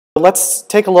Let's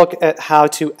take a look at how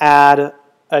to add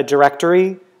a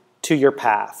directory to your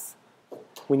path.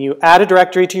 When you add a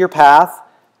directory to your path,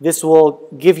 this will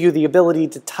give you the ability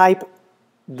to type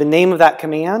the name of that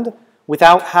command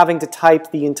without having to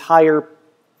type the entire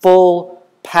full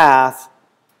path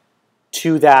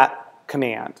to that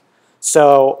command.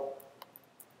 So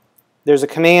there's a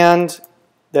command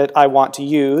that I want to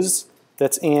use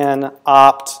that's in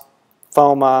opt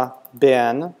foma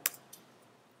bin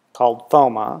called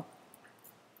foma.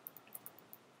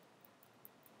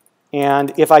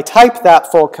 And if I type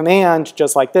that full command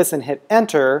just like this and hit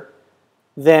enter,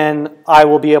 then I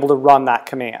will be able to run that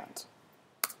command.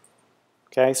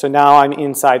 Okay, so now I'm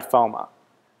inside foma.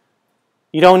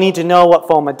 You don't need to know what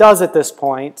foma does at this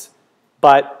point,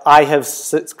 but I have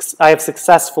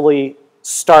successfully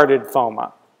started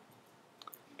foma.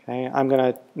 Okay, I'm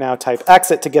going to now type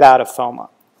exit to get out of foma.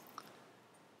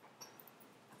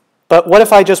 But what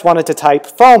if I just wanted to type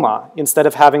foma instead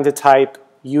of having to type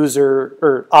user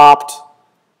or opt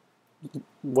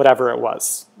whatever it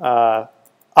was,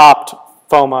 opt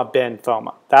foma bin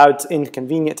foma? That's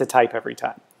inconvenient to type every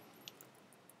time.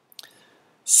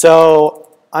 So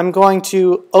I'm going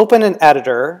to open an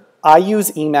editor. I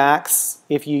use Emacs.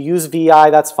 If you use VI,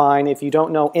 that's fine. If you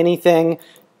don't know anything,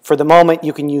 for the moment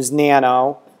you can use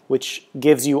Nano, which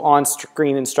gives you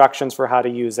on-screen instructions for how to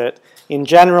use it. In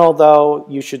general, though,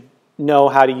 you should know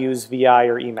how to use VI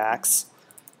or Emacs.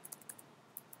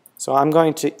 So I'm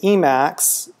going to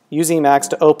use Emacs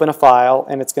to open a file,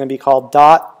 and it's going to be called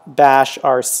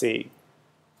 .bashrc.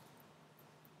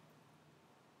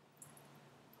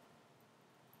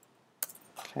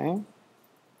 Okay.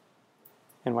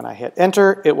 And when I hit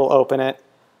enter, it will open it.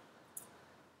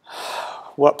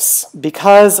 Whoops.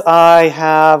 Because I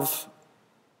have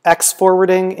X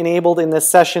forwarding enabled in this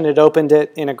session, it opened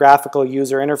it in a graphical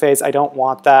user interface. I don't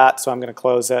want that, so I'm going to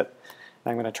close it.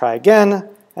 And I'm going to try again,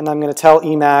 and I'm going to tell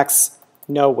Emacs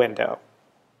no window.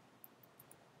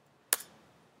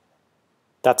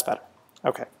 That's better.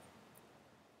 Okay.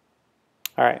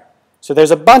 All right. So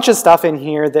there's a bunch of stuff in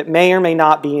here that may or may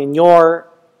not be in your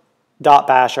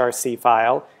 .bashrc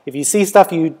file. If you see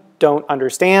stuff you don't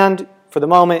understand, for the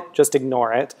moment, just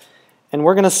ignore it. And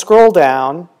we're going to scroll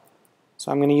down.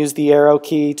 So I'm going to use the arrow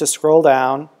key to scroll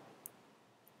down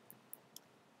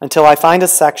until I find a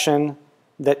section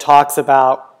that talks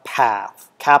about path,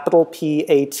 capital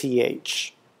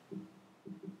P-A-T-H.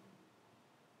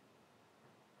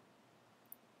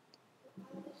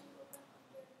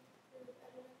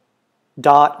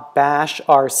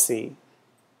 .bashrc.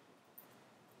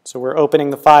 So we're opening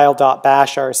the file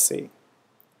 .bashrc.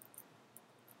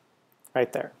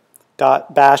 Right there.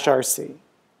 .bashrc.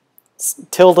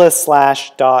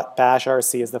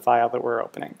 ~/.bashrc is the file that we're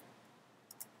opening.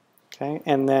 Okay,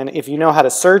 and then if you know how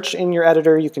to search in your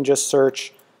editor, you can just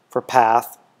search for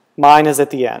path. Mine is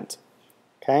at the end.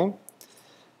 Okay.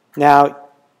 Now,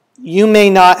 you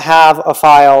may not have a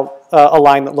file, a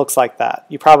line that looks like that.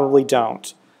 You probably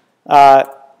don't.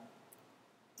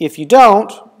 If you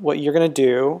don't, what you're going to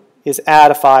do is add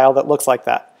a file that looks like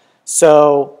that.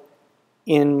 So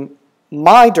in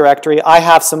my directory, I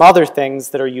have some other things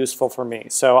that are useful for me.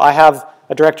 So I have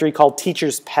a directory called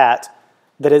Teacher's Pet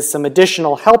that is some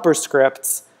additional helper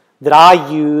scripts that I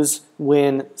use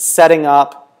when setting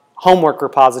up homework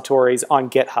repositories on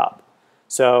GitHub.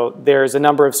 So there's a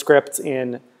number of scripts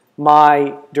in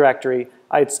my directory.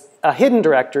 It's a hidden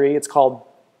directory. It's called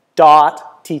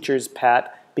 .teacherspet.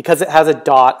 Because it has a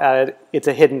dot at it, it's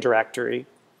a hidden directory.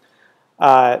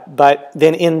 But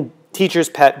then in Teacher's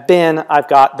Pet bin, I've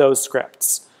got those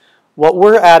scripts. What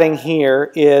we're adding here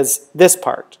is this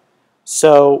part.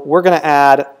 So we're going to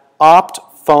add opt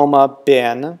foma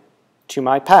bin to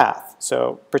my path.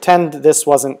 So pretend this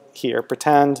wasn't here.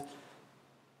 Pretend,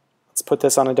 let's put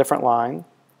this on a different line.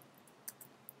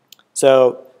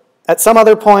 So at some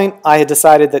other point, I had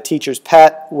decided that Teacher's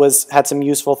Pet had some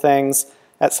useful things.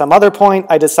 At some other point,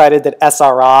 I decided that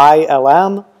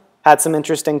SRI-LM had some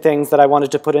interesting things that I wanted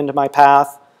to put into my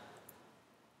path.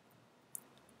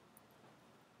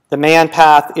 The man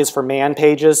path is for man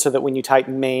pages, so that when you type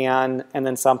man and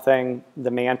then something,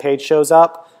 the man page shows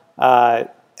up.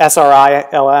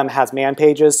 SRI-LM has man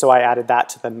pages, so I added that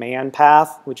to the man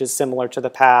path, which is similar to the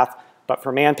path, but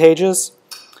for man pages.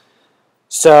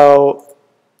 So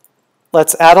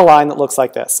let's add a line that looks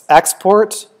like this.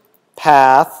 Export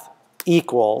path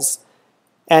equals,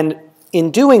 and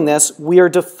in doing this, we are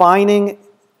defining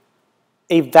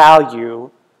a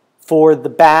value for the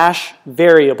bash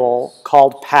variable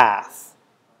called path.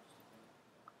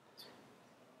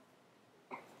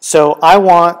 So I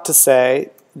want to say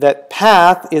that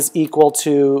path is equal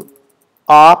to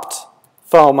opt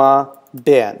foma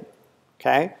bin.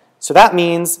 Okay? So that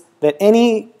means that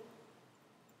any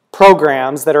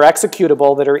programs that are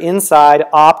executable that are inside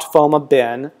opt foma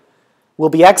bin will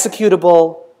be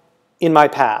executable in my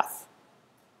path.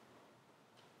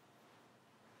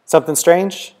 Something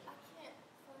strange?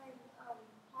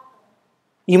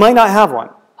 You might not have one.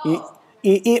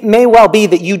 It may well be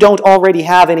that you don't already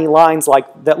have any lines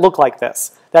that look like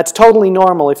this. That's totally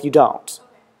normal if you don't.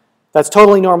 That's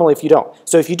totally normal if you don't.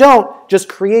 So if you don't, just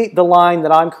create the line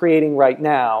that I'm creating right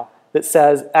now that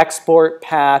says export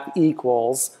path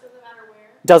equals.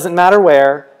 Doesn't matter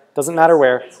where. Doesn't matter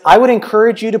where. I would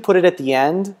encourage you to put it at the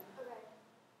end.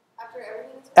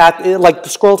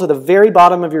 Scroll to the very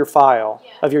bottom of your file,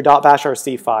 of your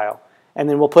 .bashrc file, and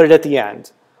then we'll put it at the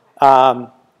end.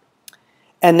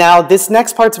 And now this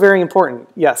next part's very important.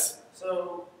 Yes?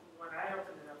 So when I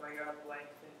opened it up, I got a blank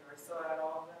thing. Do I still add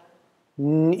all of that?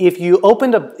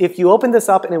 If you opened this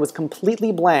up and it was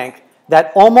completely blank,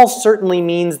 that almost certainly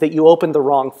means that you opened the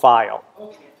wrong file.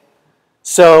 Okay.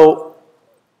 So,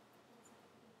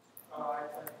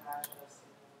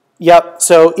 yep,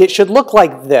 so it should look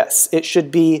like this. It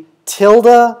should be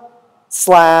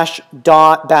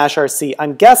tilde/.bashrc.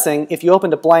 I'm guessing if you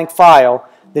opened a blank file,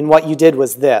 then what you did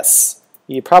was this.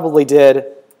 You probably did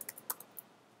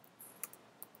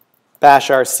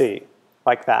bashrc,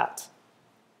 like that.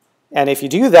 And if you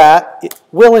do that, it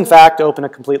will in fact open a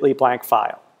completely blank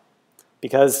file,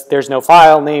 because there's no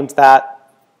file named that,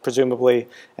 presumably,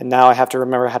 and now I have to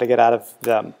remember how to get out of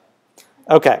them.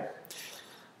 Okay.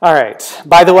 All right.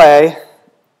 By the way,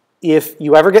 if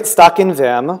you ever get stuck in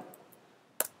Vim,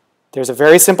 there's a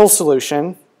very simple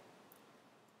solution.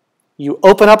 You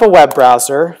open up a web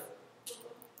browser,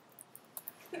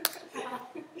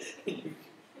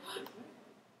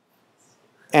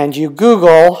 and you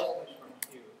Google,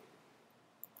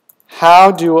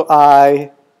 how do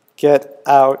I get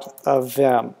out of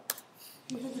Vim?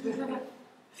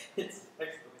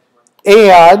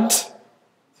 And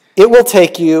it will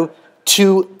take you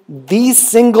to the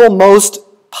single most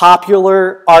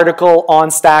popular article on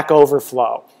Stack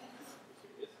Overflow.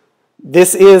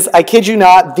 This is, I kid you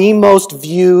not, the most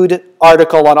viewed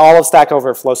article on all of Stack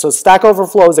Overflow. So Stack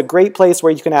Overflow is a great place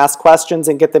where you can ask questions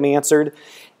and get them answered.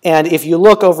 And if you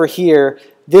look over here,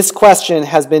 this question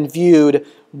has been viewed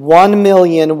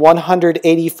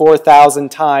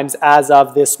 1,184,000 times as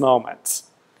of this moment.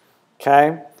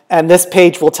 Okay? And this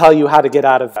page will tell you how to get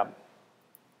out of them.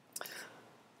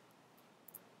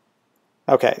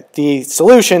 Okay, the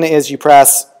solution is you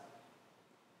press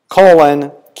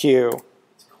 :Q.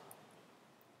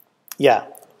 Yeah.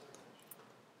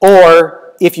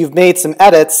 Or if you've made some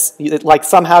edits, like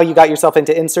somehow you got yourself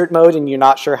into insert mode and you're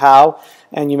not sure how,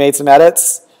 and you made some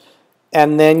edits,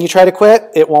 and then you try to quit,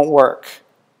 it won't work.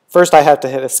 First I have to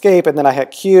hit escape, and then I hit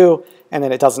Q, and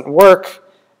then it doesn't work.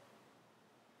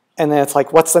 And then it's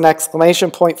like, what's an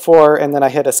exclamation point for? And then I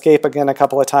hit escape again a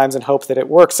couple of times and hope that it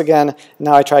works again.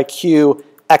 Now I try Q,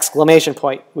 exclamation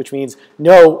point, which means,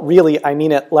 no, really, I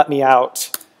mean it, let me out.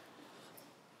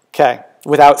 Okay,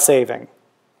 without saving.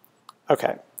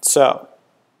 Okay, so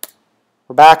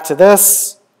we're back to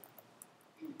this.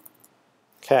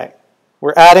 Okay,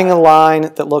 we're adding a line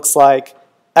that looks like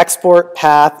export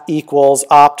path equals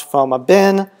opt foma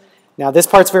bin. Now this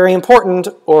part's very important,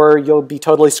 or you'll be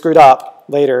totally screwed up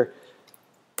later.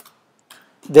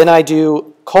 Then I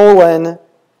do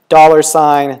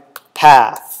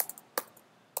 $path.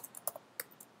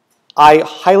 I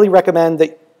highly recommend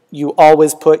that you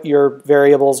always put your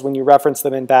variables when you reference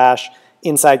them in Bash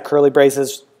inside curly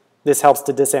braces. This helps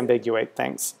to disambiguate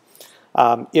things.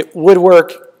 It would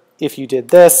work if you did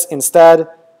this instead,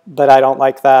 but I don't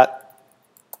like that.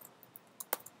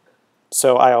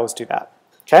 So I always do that.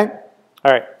 Okay?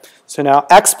 All right. So now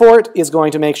export is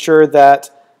going to make sure that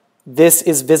this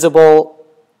is visible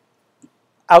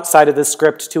outside of the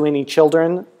script to any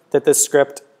children that this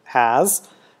script has,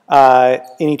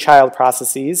 any child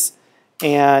processes.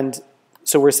 And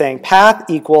so we're saying path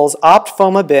equals opt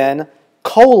foma bin,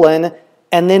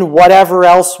 and then whatever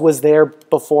else was there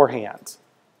beforehand.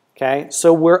 Okay?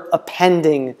 So we're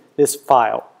appending this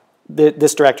file,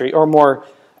 this directory, or more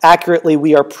accurately,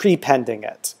 we are prepending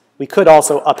it. We could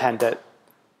also append it.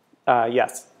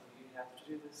 Yes? You have to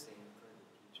do the same for the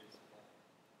features of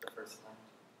the first line?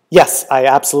 Yes, I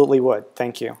absolutely would.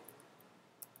 Thank you.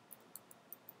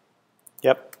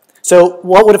 Yep. So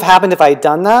what would have happened if I had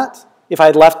done that? If I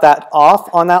had left that off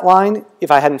on that line,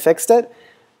 if I hadn't fixed it,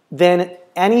 then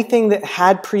anything that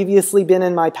had previously been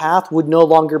in my path would no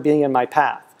longer be in my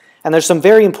path. And there's some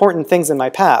very important things in my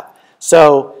path.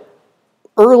 So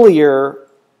earlier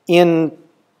in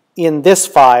this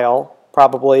file,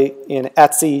 probably in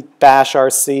etc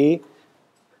bashrc,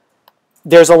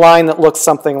 there's a line that looks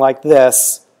something like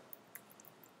this.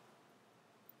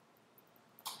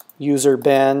 User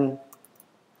bin,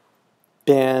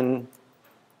 bin,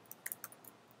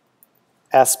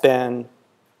 sbin,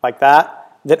 like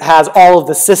that, that has all of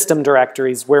the system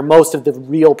directories where most of the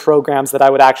real programs that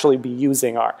I would actually be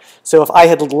using are. So if I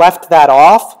had left that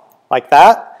off, like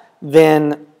that,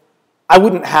 then I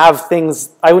wouldn't have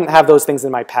those things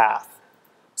in my path.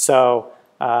 So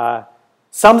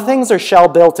some things are shell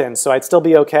built-in, so I'd still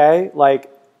be okay.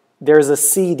 Like there's a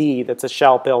CD that's a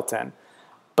shell built-in.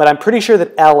 But I'm pretty sure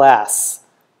that ls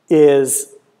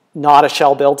is not a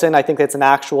shell built-in. I think that's an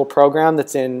actual program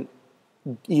that's in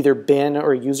either bin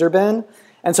or user bin.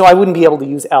 And so I wouldn't be able to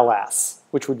use ls,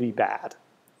 which would be bad.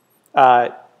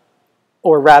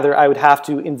 Or rather, I would have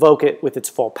to invoke it with its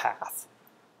full path,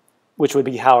 which would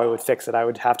be how I would fix it. I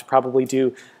would have to probably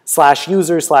do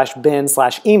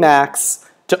 /user/bin/emacs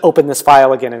to open this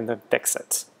file again and then fix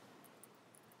it.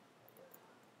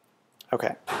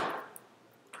 Okay.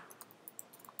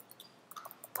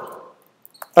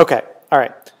 Okay, all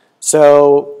right.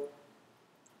 So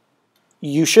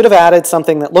you should have added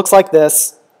something that looks like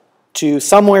this to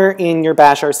somewhere in your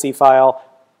bashrc file,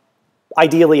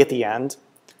 ideally at the end.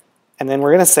 And then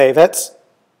we're going to save it,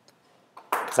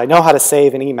 because I know how to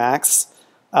save in Emacs.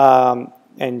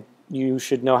 And you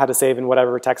should know how to save in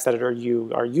whatever text editor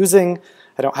you are using.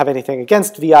 I don't have anything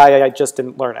against VI, I just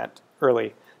didn't learn it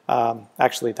early.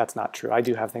 Actually, that's not true. I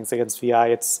do have things against VI.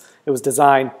 It was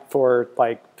designed for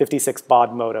like 56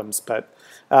 baud modems, but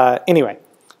anyway.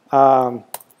 All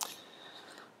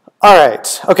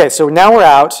right. Okay, so now we're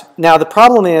out. Now the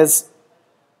problem is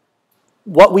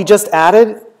what we just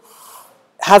added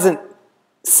hasn't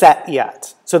set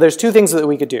yet. So there's two things that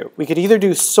we could do. We could either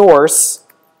do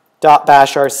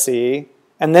source.bashrc,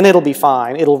 and then it'll be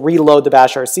fine. It'll reload the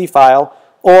bashrc file.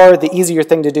 Or the easier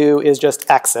thing to do is just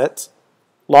exit,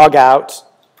 log out,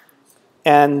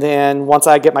 and then once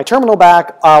I get my terminal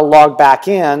back, I'll log back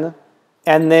in,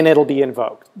 and then it'll be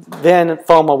invoked. Then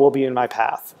FOMA will be in my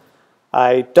path.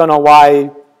 I don't know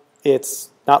why it's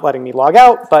not letting me log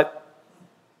out, but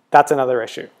that's another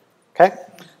issue. Okay?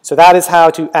 So that is how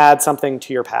to add something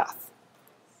to your path.